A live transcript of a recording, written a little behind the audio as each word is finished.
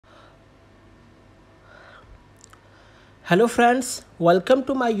Hello friends, welcome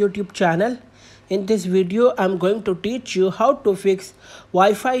to my YouTube channel. In this video, I'm going to teach you how to fix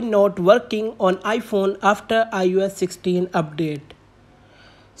Wi-Fi not working on iPhone after iOS 16 update.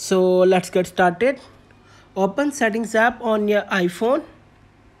 So let's get started. Open Settings app on your iPhone.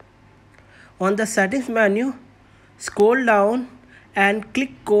 On the Settings menu, scroll down and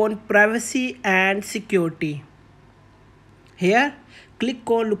click on Privacy and Security. Here,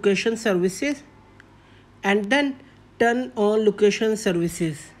 click on Location Services and then turn on Location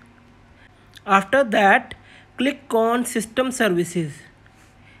Services. After that, click on System Services.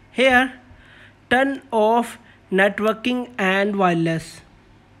 Here, turn off Networking and Wireless.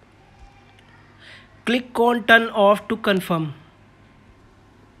 Click on Turn Off to confirm.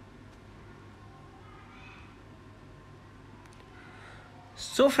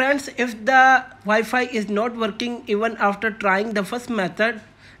 So friends, if the Wi-Fi is not working even after trying the first method,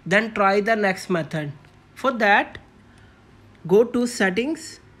 then try the next method. For that, go to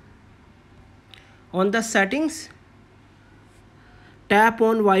Settings. On the Settings, tap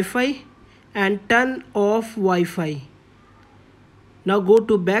on Wi-Fi and turn off Wi-Fi. Now go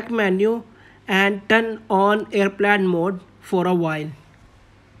to Back menu and turn on airplane mode for a while.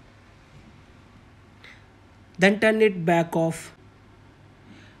 Then turn it back off.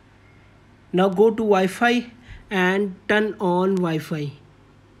 Now go to Wi-Fi and turn on Wi-Fi.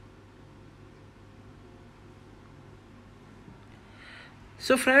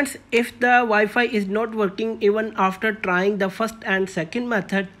 So friends, if the Wi-Fi is not working even after trying the first and second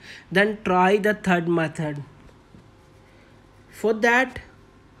method, then try the third method. For that,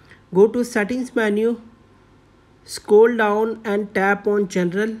 go to Settings menu, scroll down and tap on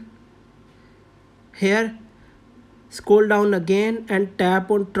General. Here, scroll down again and tap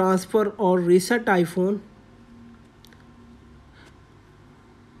on Transfer or Reset iPhone.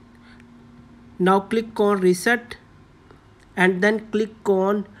 Now click on Reset and then click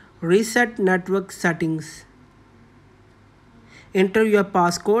on Reset Network Settings. Enter your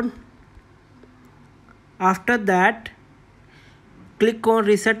passcode. After that, click on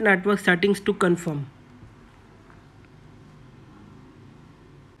Reset Network Settings to confirm.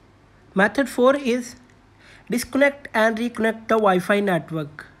 Method 4 is disconnect and reconnect the Wi-Fi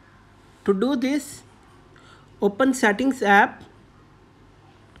network. To do this, open Settings app,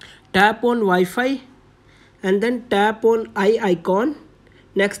 tap on Wi-Fi and then tap on eye icon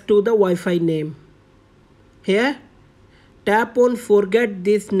next to the Wi-Fi name. Here, tap on Forget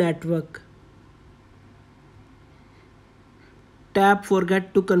this network. Tap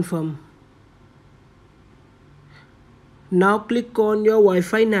Forget to confirm. Now click on your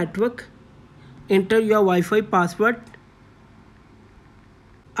Wi-Fi network. Enter your Wi-Fi password.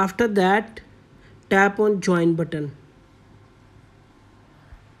 After that, tap on Join button.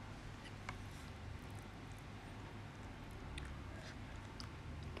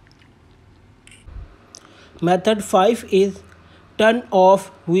 Method 5 is turn off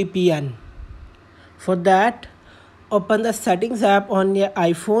VPN. For that, open the Settings app on your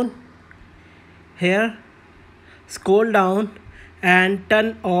iPhone. Here, scroll down and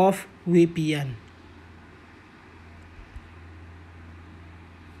turn off VPN.